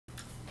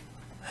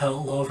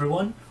Hello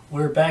everyone,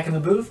 we're back in the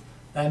booth.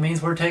 That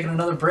means we're taking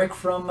another break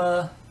from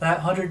that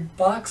 100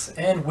 box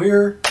and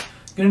we're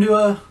going to do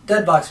a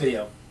dead box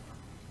video.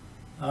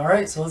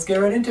 Alright, so let's get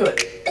right into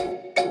it.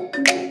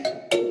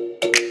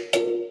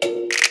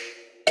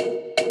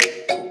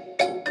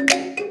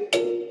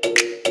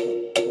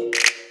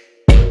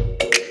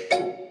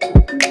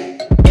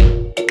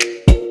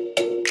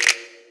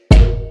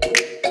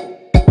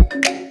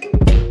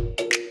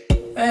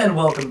 And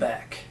welcome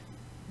back.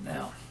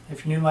 Now,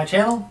 if you're new to my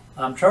channel,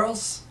 I'm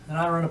Charles, and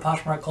I run a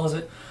Poshmark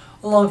closet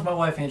along with my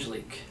wife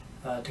Angelique.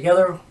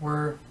 Together,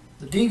 we're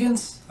the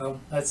Deegans.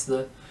 That's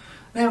the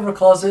name of our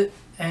closet,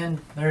 and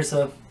there's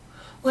a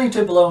link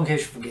to it below in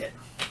case you forget.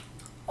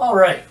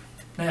 Alright,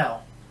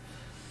 now,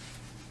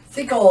 I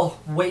think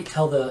I'll wait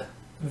till the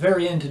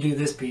very end to do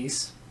this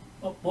piece.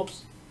 Oh,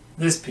 whoops.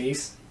 This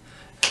piece.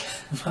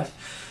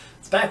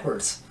 It's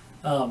backwards.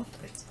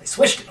 They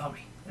switched it on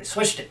me. They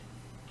switched it.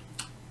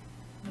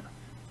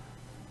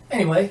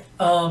 Anyway,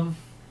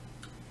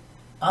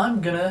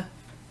 I'm gonna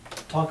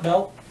talk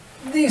about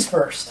these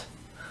first.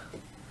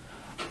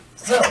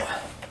 So,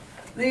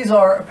 these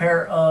are a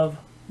pair of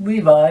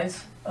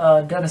Levi's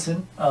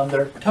Denison.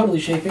 They're totally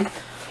shapy.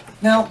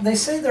 Now, they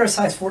say they're a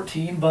size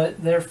 14,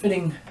 but they're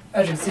fitting,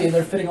 as you can see,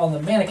 they're fitting on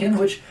the mannequin,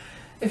 which,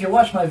 if you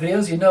watch my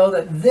videos, you know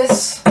that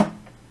this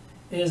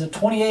is a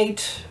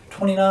 28,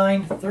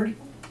 29, 30.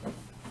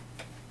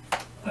 I'm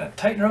gonna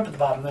tighten her up at the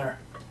bottom there.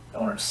 I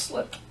don't want her to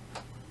slip.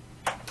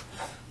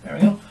 There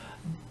we go.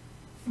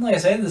 Like I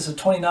said, this is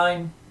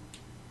 29,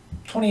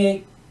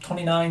 28,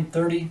 29,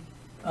 30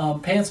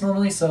 pants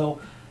normally, so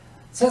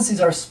since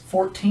these are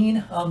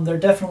 14, they're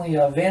definitely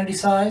a vanity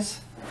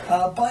size,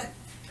 but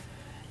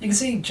you can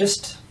see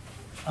just,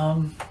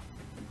 you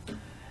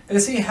can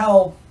see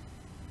how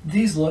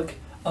these look.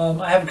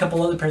 I have a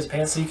couple other pairs of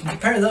pants, so you can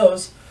compare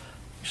those.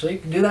 Actually, you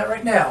can do that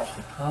right now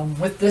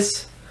with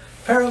this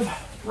pair of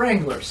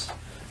Wranglers,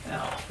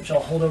 now, which I'll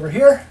hold over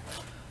here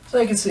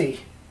so you can see.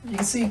 You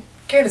can see.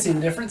 Kind of see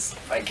the difference.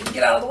 If I can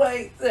get out of the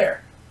way,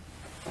 there.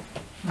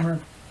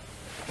 Here,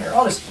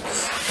 I'll just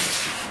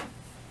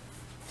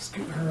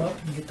scoot her up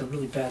and get the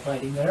really bad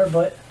lighting there,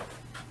 but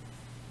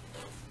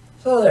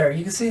so there,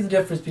 you can see the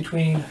difference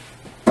between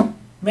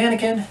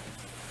mannequin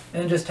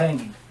and just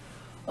hanging.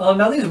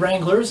 Now these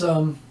Wranglers,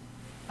 I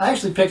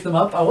actually picked them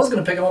up. I was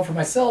going to pick them up for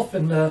myself,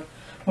 and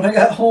when I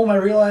got home I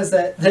realized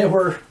that they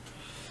were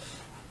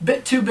a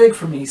bit too big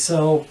for me,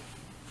 so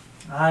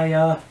they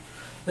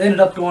ended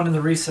up going in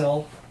the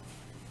resale.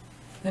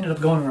 They ended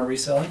up going in our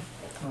reselling.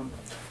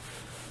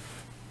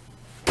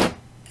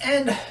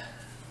 And then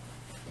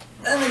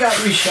they got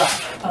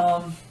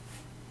reshot.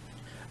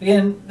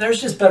 Again, there's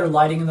just better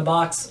lighting in the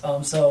box.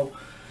 So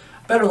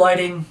better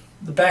lighting,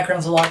 the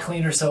background's a lot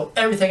cleaner, so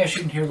everything I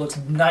shoot in here looks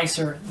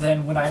nicer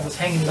than when I was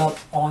hanging it up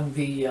on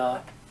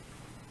the,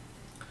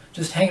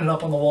 just hanging it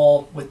up on the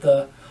wall with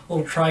the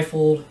little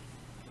trifold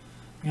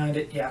behind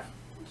it. Yeah,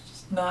 it's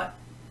just not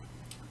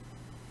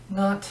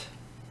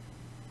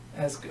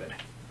as good.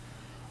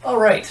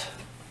 Alright,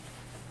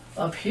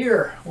 up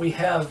here we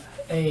have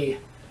a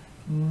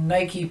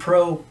Nike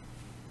Pro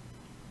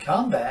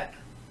Combat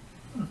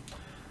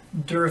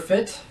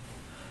Durafit,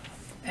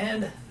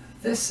 and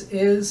this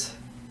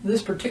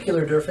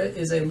particular Durafit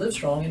is a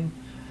Livestrong, and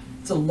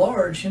it's a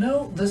large. You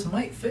know, this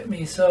might fit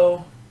me,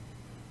 so,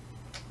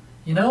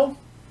 you know,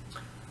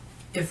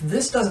 if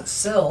this doesn't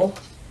sell,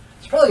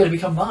 it's probably going to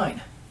become mine.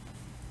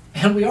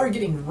 And we are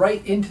getting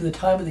right into the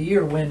time of the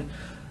year when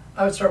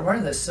I would start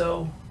wearing this,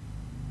 so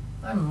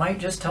I might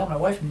just tell my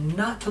wife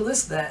not to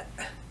list that.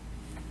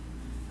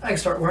 I can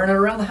start wearing it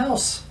around the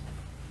house,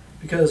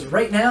 because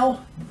right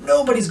now,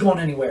 nobody's going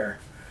anywhere.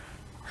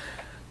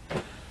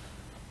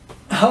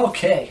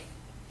 Okay.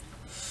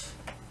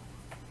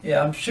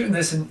 Yeah, I'm shooting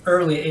this in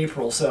early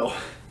April, so I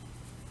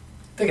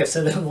think I've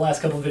said that in the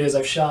last couple of videos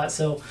I've shot,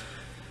 so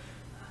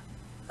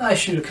I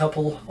shoot a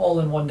couple all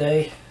in one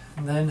day,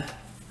 and then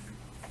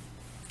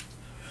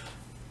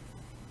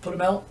put them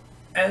out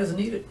as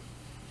needed.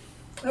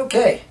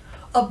 Okay.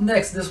 Up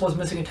next, this was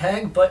missing a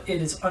tag, but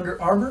it is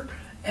Under Armour,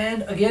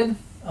 and again,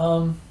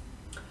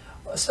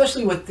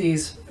 especially with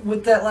these,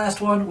 with that last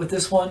one, with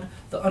this one,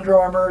 the Under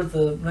Armour,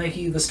 the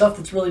Nike, the stuff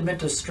that's really meant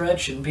to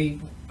stretch and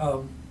be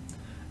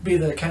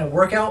the kind of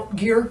workout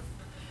gear,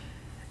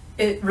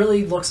 it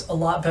really looks a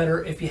lot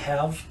better if you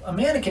have a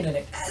mannequin in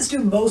it, as do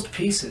most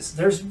pieces.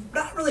 There's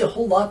not really a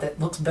whole lot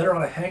that looks better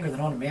on a hanger than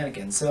on a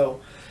mannequin,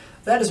 so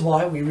that is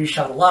why we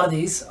reshot a lot of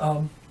these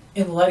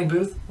in the lighting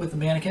booth with the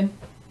mannequin.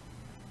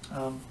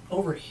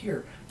 Over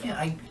here.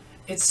 Man,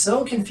 it's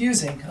so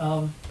confusing.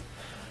 I'll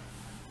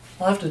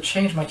have to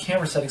change my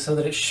camera settings so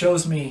that it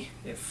shows me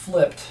it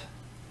flipped.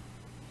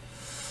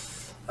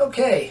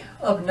 Okay,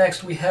 up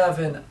next we have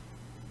an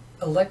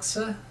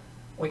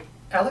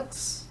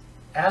Alex.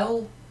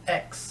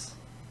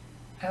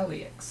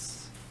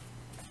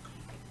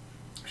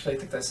 Actually, I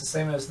think that's the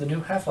same as the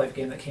new Half-Life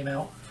game that came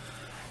out.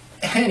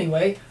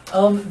 Anyway,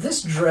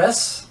 this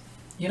dress,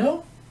 you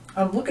know,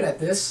 I'm looking at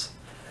this,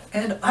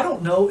 and I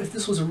don't know if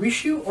this was a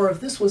reshoot or if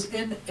this was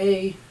in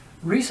a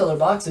reseller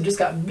box and just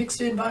got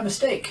mixed in by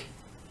mistake.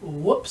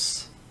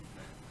 Whoops.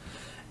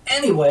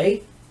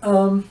 Anyway,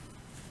 I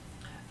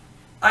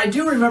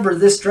do remember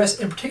this dress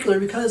in particular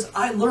because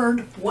I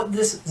learned what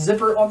this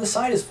zipper on the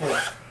side is for.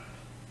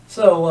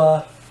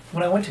 So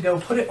when I went to go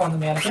put it on the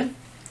mannequin,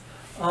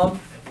 it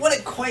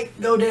wouldn't quite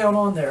go down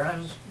on there. I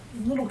was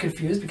a little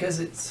confused because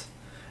it's,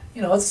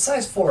 you know, it's a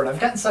size 4, and I've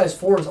gotten size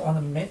 4s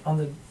on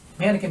the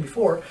mannequin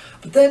before,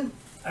 but then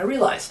I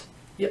realized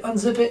you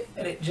unzip it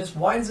and it just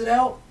widens it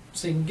out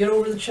so you can get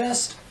over the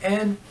chest,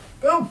 and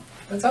boom,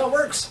 that's how it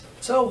works.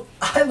 So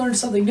I learned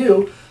something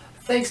new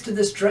thanks to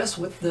this dress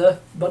with the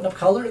button-up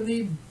collar and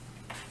the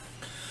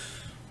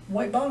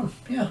white bottom.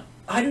 Yeah,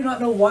 I do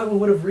not know why we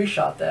would have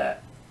reshot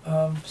that.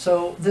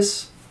 So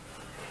this,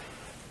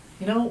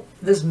 you know,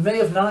 this may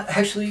have not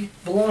actually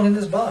belonged in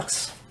this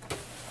box.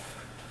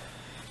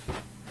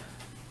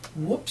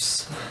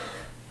 Whoops.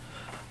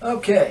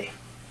 Okay,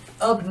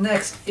 up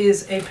next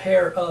is a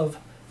pair of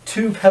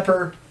 2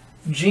 Pepper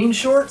jean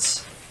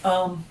shorts.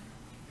 Now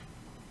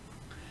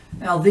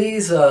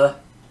these,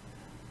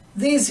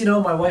 you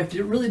know, my wife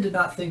really did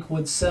not think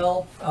would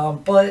sell,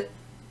 but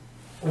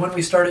when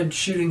we started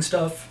shooting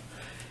stuff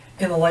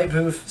in the light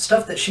booth,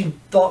 stuff that she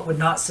thought would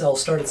not sell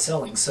started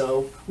selling.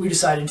 So we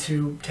decided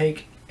to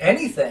take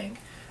anything,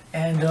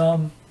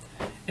 and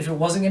if it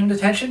wasn't getting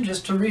attention,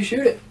 just to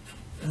reshoot it.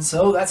 And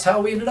so that's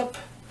how we ended up.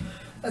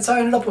 That's how I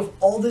ended up with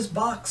all this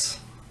box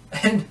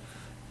and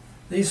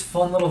these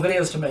fun little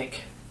videos to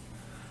make.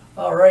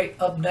 All right,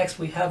 up next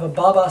we have a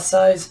Baba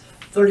size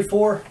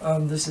 34.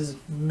 This is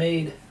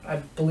made, I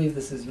believe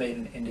this is made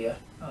in India.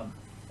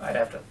 I'd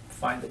have to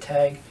find the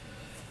tag.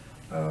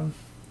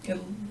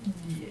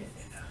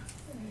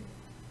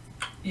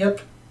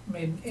 Yep,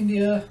 made in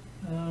India.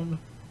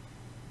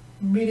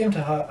 Medium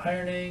to hot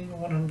ironing,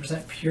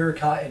 100% pure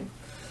cotton.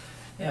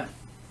 Yeah.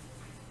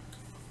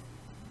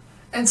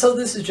 And so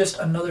this is just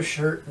another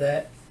shirt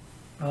that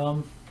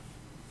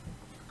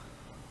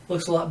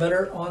looks a lot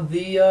better on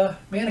the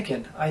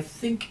mannequin. I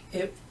think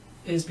it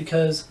is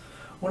because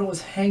when it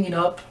was hanging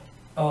up,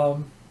 yeah,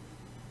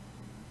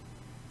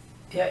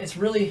 it's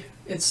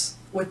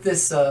with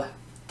this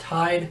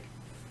tied,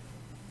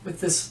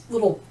 with this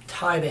little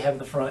tie they have in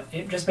the front,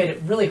 it just made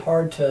it really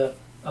hard to,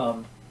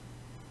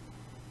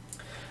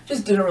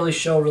 just didn't really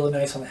show really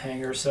nice on the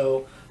hanger.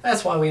 So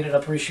that's why we ended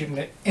up reshooting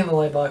it in the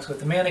light box with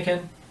the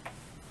mannequin.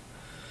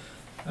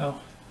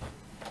 Oh,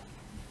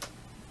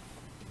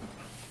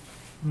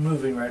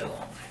 moving right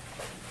along.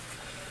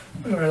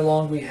 Moving right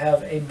along, we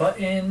have a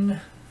button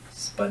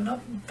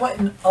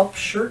up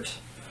shirt.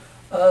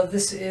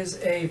 This is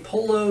a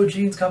Polo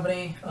Jeans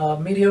Company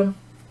medium,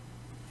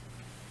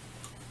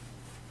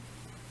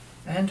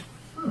 and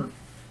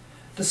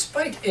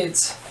despite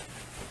its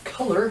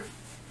color,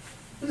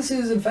 this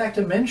is in fact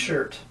a men's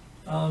shirt.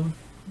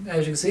 As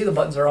you can see, the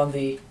buttons are on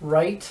the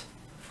right,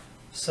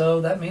 so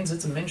that means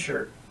it's a men's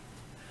shirt.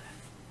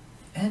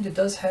 And it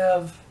does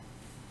have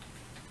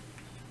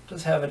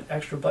an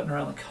extra button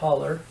around the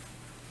collar.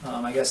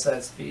 I guess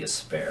that's be a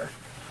spare.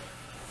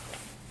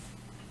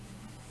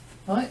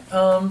 Alright,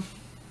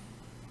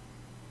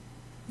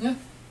 yeah.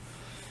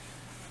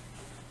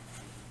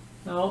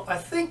 No, I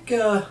think,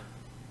 yeah,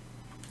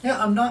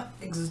 I'm not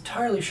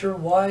entirely sure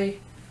why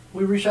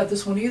we reshot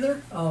this one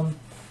either.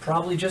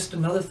 Probably just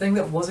another thing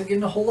that wasn't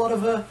getting a whole lot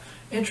of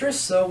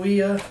interest, so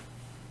we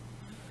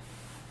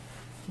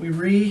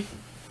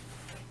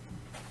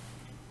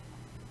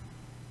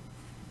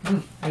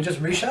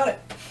just reshot it.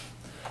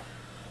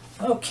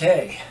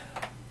 Okay.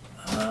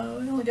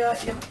 We only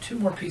got 2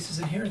 more pieces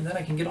in here, and then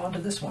I can get on to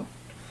this one.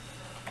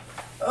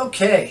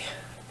 Okay.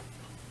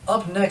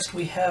 Up next,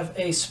 we have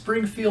a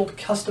Springfield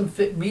custom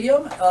fit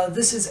medium.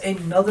 This is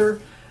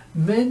another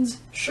men's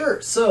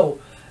shirt. So,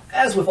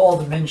 as with all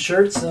the men's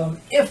shirts,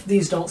 if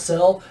these don't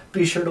sell,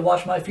 be sure to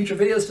watch my future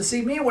videos to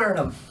see me wearing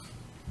them.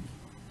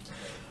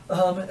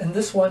 And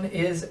this one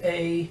is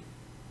a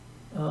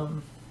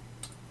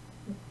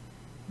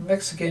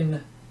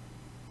Mexican,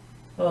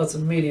 well, it's a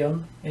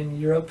medium in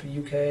Europe,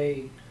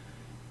 UK,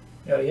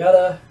 yada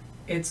yada.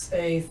 It's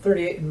a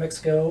 38 in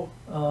Mexico,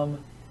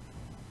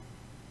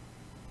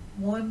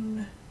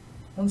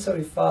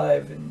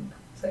 175 in,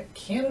 is that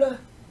Canada?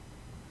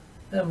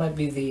 That might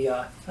be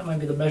the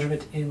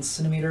measurement in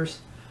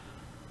centimeters.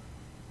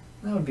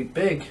 That would be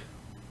big.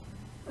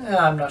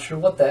 I'm not sure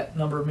what that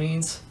number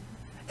means.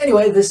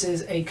 Anyway, this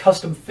is a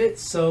custom fit,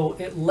 so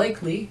it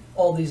likely,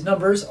 all these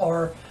numbers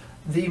are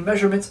the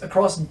measurements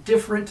across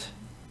different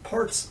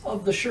parts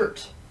of the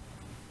shirt.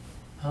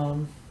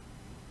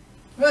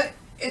 But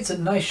it's a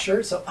nice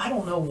shirt, so I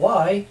don't know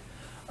why.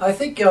 I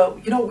think,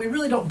 you know, we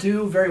really don't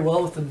do very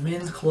well with the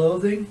men's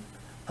clothing,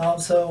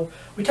 so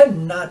we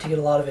tend not to get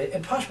a lot of it.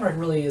 And Poshmark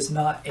really is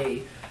not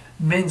a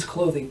men's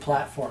clothing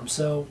platform,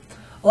 so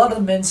a lot of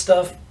the men's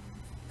stuff,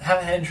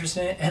 haven't had interest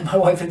in it, and my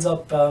wife ends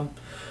up,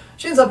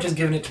 she ends up just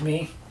giving it to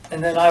me,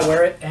 and then I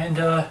wear it,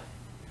 and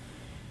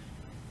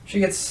she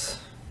gets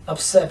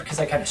upset because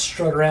I kind of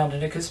strut around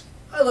in it because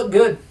I look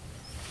good.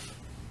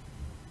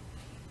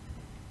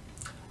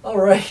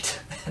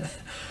 Alright,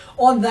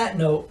 on that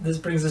note, this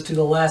brings us to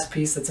the last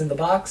piece that's in the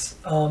box.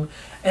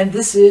 And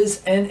this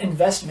is an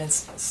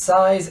Investments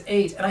size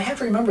 8. And I have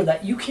to remember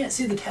that you can't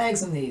see the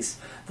tags in these.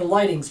 The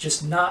lighting's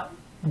just not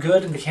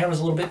good and the camera's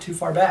a little bit too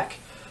far back.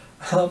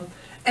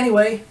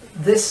 Anyway,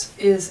 this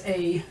is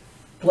a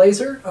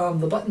blazer.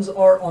 The buttons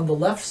are on the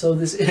left, so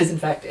this is in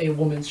fact a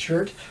woman's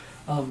shirt.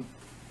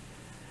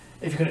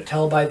 If you couldn't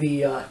tell by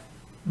the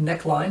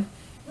neckline.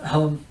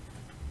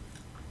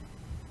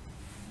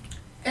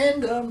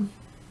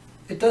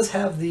 It does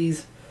have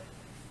these,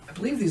 I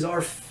believe these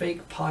are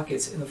fake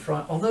pockets in the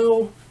front,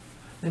 although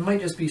they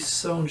might just be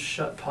sewn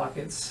shut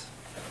pockets.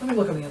 Let me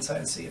look on the inside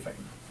and see if I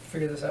can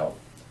figure this out.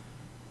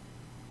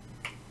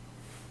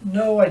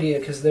 No idea,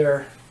 because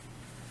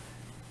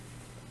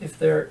if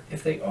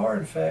they are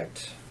in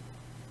fact,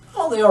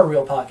 oh, they are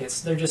real pockets.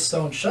 They're just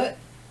sewn shut,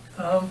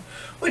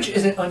 which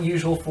isn't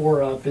unusual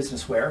for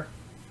business wear.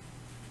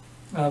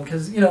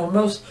 Because you know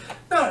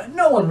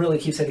no one really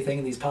keeps anything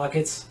in these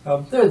pockets.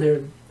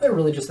 They're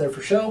really just there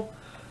for show.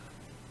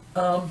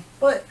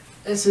 But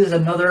this is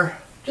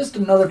just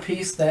another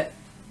piece that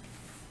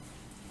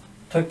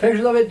took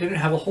pictures of it, didn't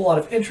have a whole lot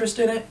of interest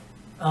in it,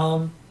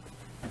 and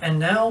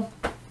now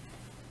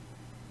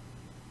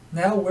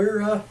we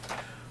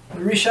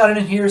reshot it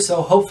in here,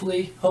 so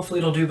hopefully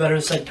it'll do better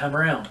the second time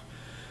around.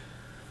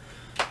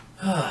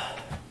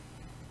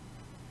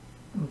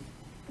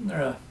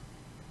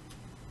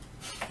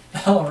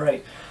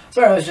 Alright,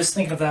 sorry, I was just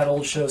thinking of that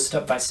old show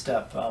Step by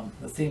Step,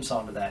 the theme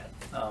song to that,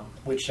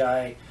 which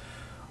I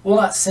will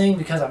not sing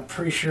because I'm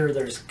pretty sure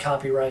there's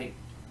copyright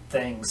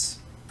things.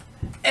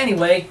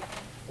 Anyway,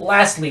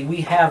 lastly,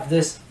 we have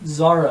this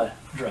Zara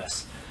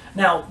dress.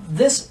 Now,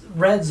 this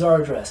red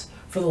Zara dress,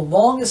 for the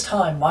longest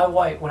time, my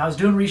wife, when I was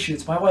doing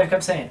reshoots, my wife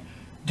kept saying,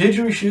 "Did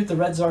you reshoot the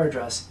red Zara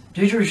dress?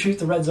 Did you reshoot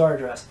the red Zara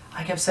dress?"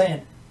 I kept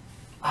saying,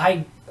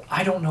 I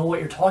don't know what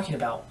you're talking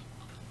about.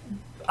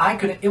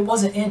 It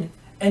wasn't in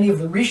any of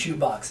the reshoot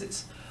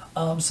boxes.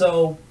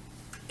 So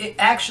it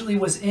actually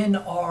was in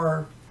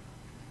our,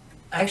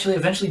 actually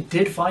eventually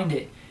did find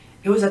it.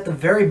 It was at the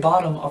very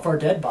bottom of our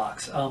dead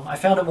box. I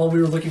found it while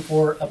we were looking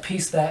for a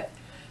piece that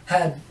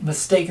had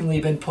mistakenly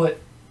been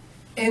put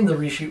in the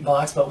reshoot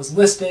box but was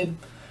listed.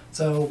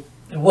 So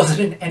it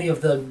wasn't in any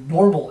of the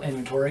normal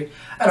inventory.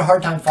 I had a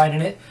hard time finding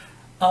it.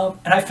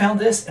 And I found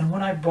this, and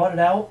when I brought it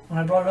up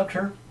to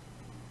her,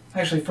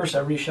 actually first I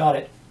reshot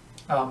it.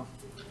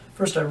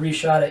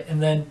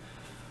 And then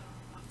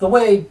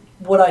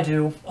what I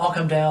do, I'll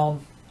come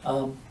down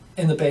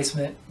in the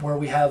basement where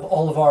we have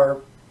all of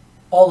our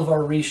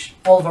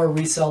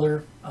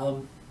reseller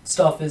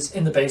stuff is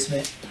in the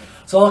basement.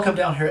 So I'll come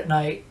down here at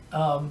night.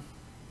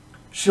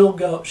 She'll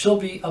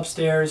be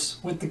upstairs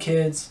with the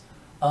kids,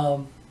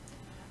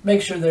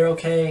 make sure they're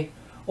okay,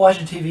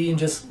 watching TV and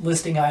just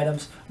listing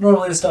items.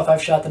 Normally the stuff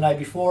I've shot the night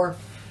before,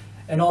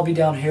 and I'll be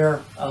down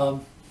here.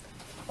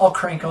 I'll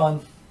crank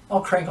on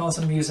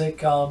some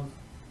music.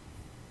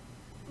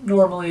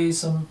 Normally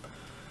some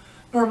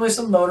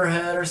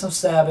Motorhead or some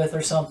Sabbath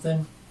or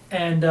something,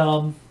 and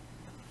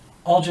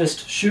I'll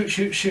just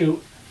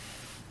shoot.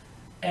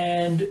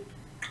 And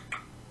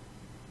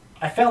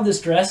I found this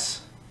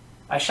dress.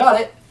 I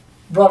shot it,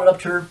 brought it up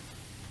to her.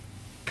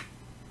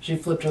 She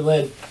flipped her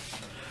lid.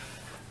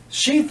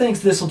 She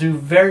thinks this will do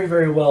very,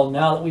 very well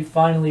now that we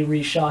finally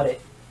reshot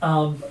it.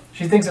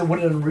 She thinks it would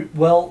have done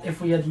well if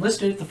we had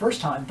listed it the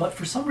first time, but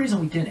for some reason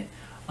we didn't.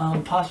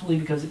 Possibly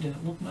because it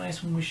didn't look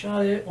nice when we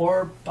shot it,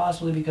 or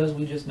possibly because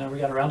we just never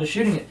got around to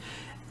shooting it.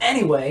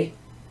 Anyway,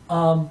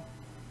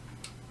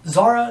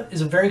 Zara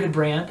is a very good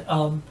brand.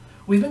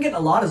 We've been getting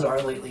a lot of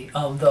Zara lately.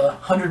 The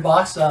 100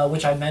 box,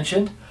 which I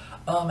mentioned,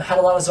 had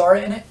a lot of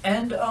Zara in it,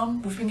 and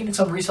we've been getting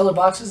some reseller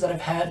boxes that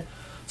have had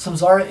some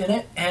Zara in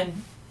it,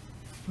 and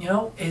you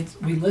know,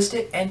 we list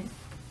it, and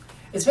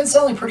it's been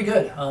selling pretty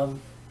good.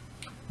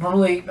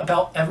 Normally,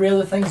 about every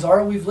other thing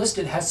Zara we've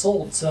listed has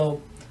sold,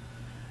 so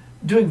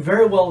doing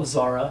very well with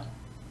Zara.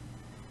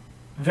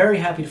 Very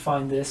happy to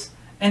find this,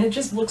 and it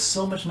just looks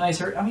so much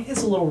nicer. I mean,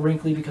 it's a little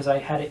wrinkly because I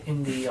had it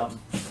in the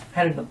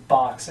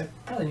box. I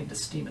probably need to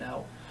steam it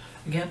out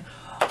again.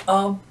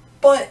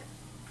 But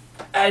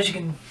as you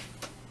can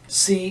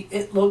see,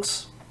 it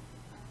looks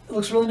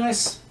really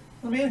nice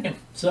on the mannequin.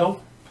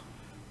 So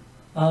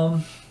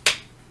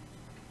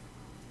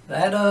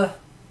that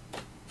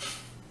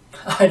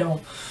I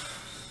don't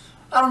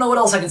know what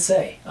else I can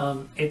say.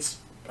 It's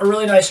a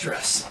really nice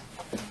dress.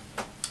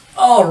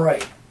 All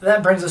right,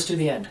 that brings us to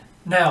the end.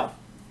 Now,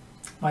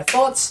 my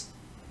thoughts.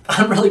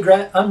 I'm really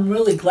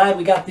glad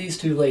we got these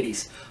two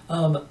ladies.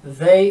 They're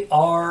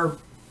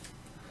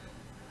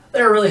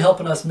really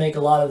helping us make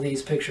a lot of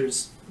these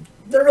pictures.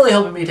 They're really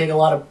helping me take a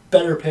lot of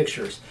better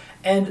pictures.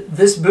 And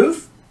this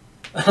booth,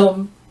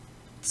 it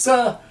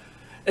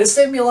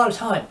saved me a lot of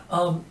time.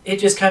 It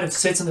just kind of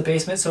sits in the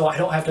basement, so I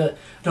don't have to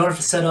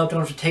set up, don't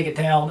have to take it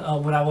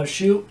down when I want to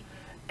shoot.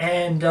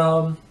 And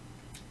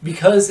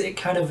because it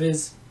kind of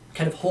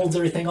holds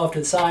everything off to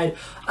the side,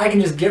 I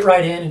can just get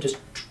right in and just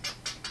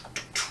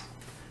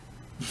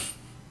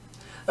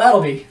that'll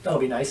be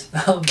nice.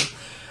 I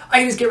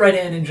can just get right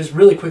in and just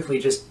really quickly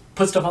just put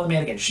put stuff on the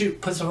mannequin, shoot,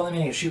 put stuff on the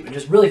mannequin, shoot, and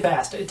just really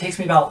fast. It takes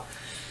me about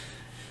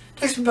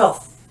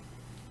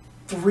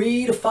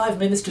 3 to 5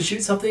 minutes to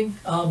shoot something,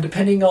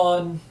 depending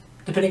on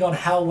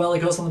how well it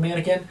goes on the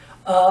mannequin.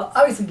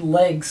 Obviously, the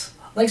legs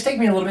take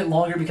me a little bit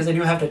longer because I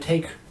do have to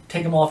take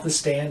them off the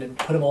stand and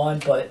put them on.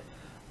 But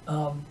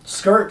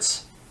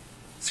skirts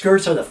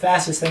are the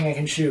fastest thing I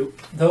can shoot.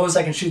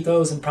 I can shoot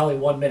those in probably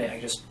 1 minute.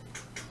 I just,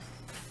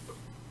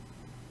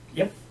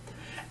 yep.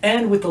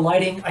 And with the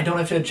lighting, I don't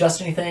have to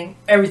adjust anything.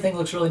 Everything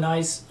looks really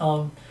nice.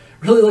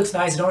 Really looks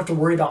nice. I don't have to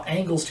worry about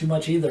angles too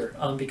much either,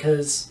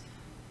 because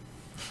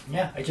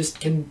yeah, I just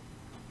can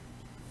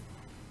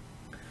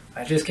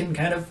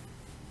kind of,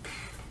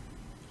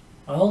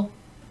 well,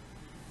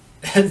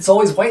 it's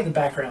always white in the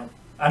background.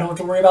 I don't have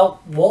to worry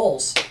about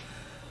walls.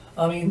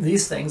 I mean,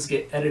 these things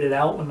get edited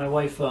out when my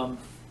wife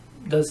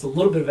does the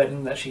little bit of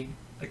editing that she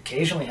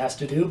occasionally has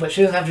to do, but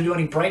she doesn't have to do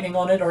any brightening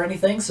on it or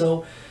anything,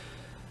 so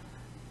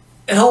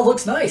it all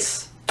looks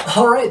nice.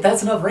 Alright,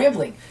 that's enough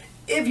rambling.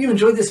 If you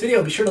enjoyed this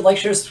video, be sure to like,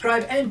 share,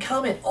 subscribe, and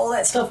comment. All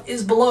that stuff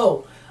is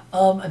below.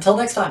 Until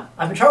next time,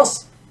 I've been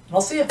Charles, and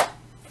I'll see you.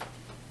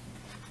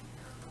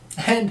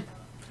 And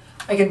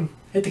I can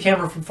hit the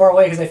camera from far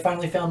away because I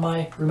finally found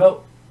my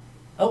remote.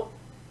 Oh,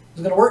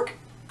 is it going to work?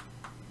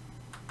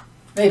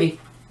 Maybe.